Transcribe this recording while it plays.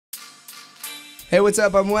Hey, what's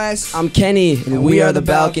up? I'm Wes. I'm Kenny, and we are the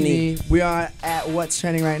BalCOny. We are at What's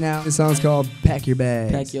Trending right now. This song's called Pack Your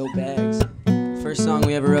Bags. Pack your bags. First song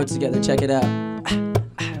we ever wrote together. Check it out.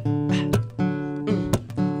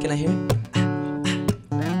 Can I hear it?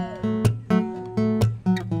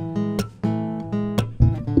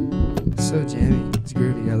 So jammy. It's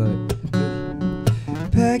groovy. I love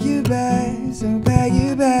it. Pack your bags, oh pack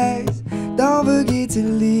your bags. Don't forget to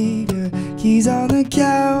leave your keys on the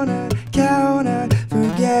counter.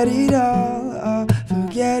 Forget it all,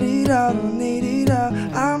 forget it all. Don't need it all.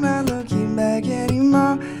 I'm not looking back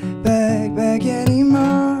anymore, back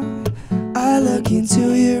anymore. I look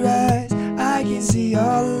into your eyes, I can see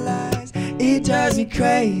all the lies. It drives me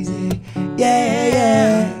crazy,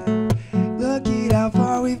 yeah. Look at how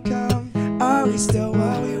far we've come. Are we still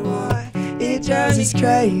what we want? It drives us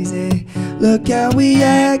crazy. Look how we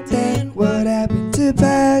acting. What happened to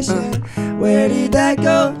passion? Where did that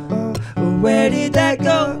go? Oh, where did that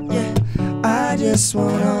go? Yeah. I just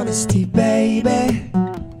want honesty, baby.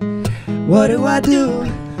 What do I do?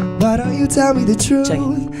 Why don't you tell me the truth?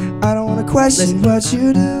 I don't wanna question what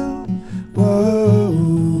you do. Whoa,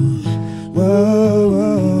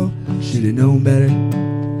 whoa. Should've known better.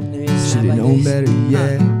 Should've known better,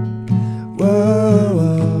 yeah.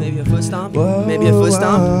 Whoa. Maybe a foot stomp. Maybe a foot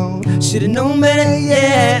stomp. Should've known better,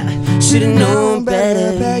 yeah. Should've known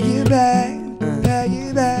better. Pack your bag, pack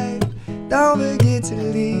your bag. Don't forget to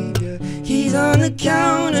leave your keys on the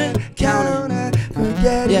counter.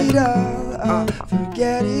 Forget it all,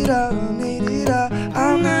 forget it all. Don't need it all.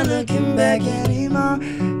 I'm not looking back anymore.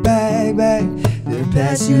 Back. The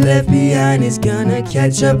past you left behind is gonna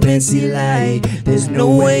catch up and see light. There's no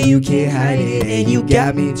way you can hide it, and you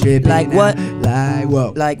got me dripping. Like what? Like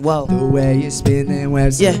whoa. Like whoa. The way you spin them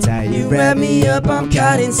webs so tight. You wrap me up, I'm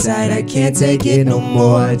caught inside. I can't take it no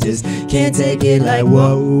more. I just can't take it. Like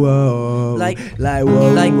whoa. Like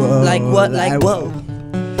whoa. Like what? Like whoa.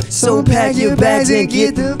 So pack your bags and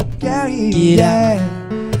get the get out.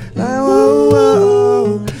 Like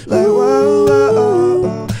whoa. Like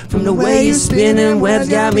whoa. From the way you spinning webs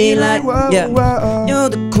got me like yeah. You're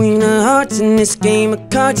the queen of hearts in this game of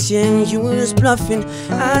cards, yeah, and you was bluffing.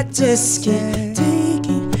 I just can't take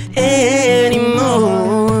it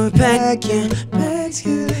anymore. Pack your bags,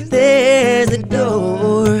 'cause there's the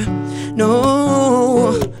door.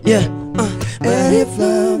 No, yeah. And if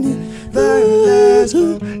love never lasts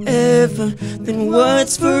forever, then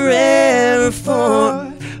what's forever for?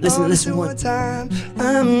 Listen one time.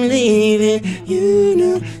 I'm leaving, you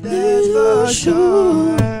know that's for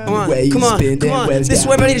sure. Come on. This is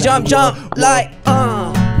where I'm ready to jump like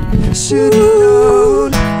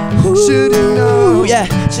Should've known, yeah,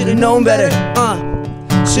 should've known better,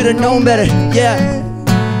 should've known better, yeah.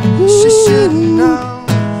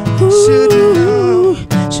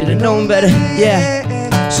 Should've known better, yeah.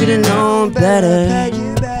 Should've known better.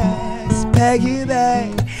 Pack your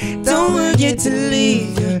bags. Don't forget to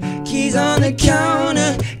leave your keys on the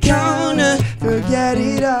counter. Forget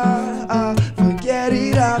it all,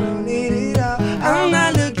 don't need it all. I'm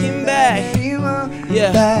not looking back anymore,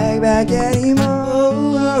 yeah. Back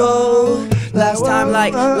anymore. Last time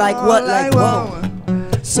like what? Like whoa.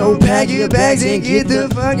 So pack your bags and get the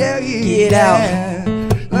fuck out here. Get out.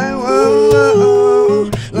 Like whoa.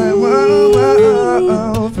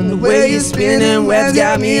 From the way you spinning webs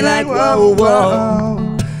got me like whoa.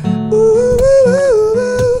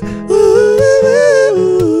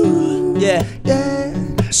 Yeah.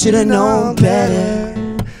 Should've known better.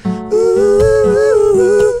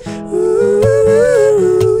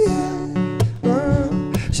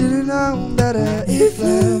 Should've known better. If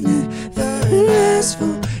love never lasts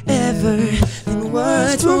forever, then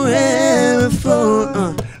what's forever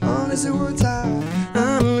for? Listen one time.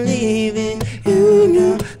 I'm leaving, you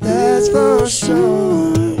know that's for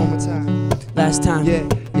sure. One more time. Last time. Yeah.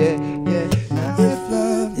 Now if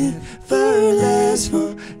love never lasts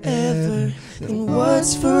forever, then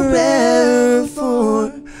what's forever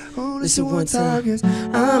for? Listen one time, 'cause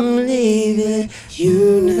I'm leaving,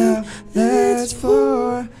 you know that's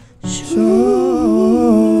for sure.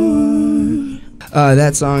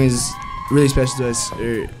 That song is really special to us.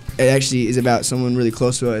 It actually is about someone really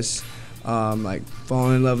close to us, like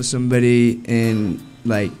falling in love with somebody and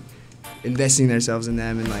like investing themselves in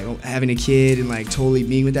them and like having a kid and like totally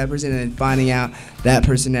being with that person and then finding out that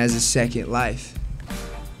person has a second life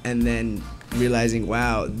and then realizing,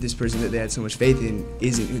 wow, this person that they had so much faith in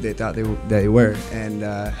isn't who they thought they were, and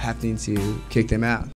having to kick them out.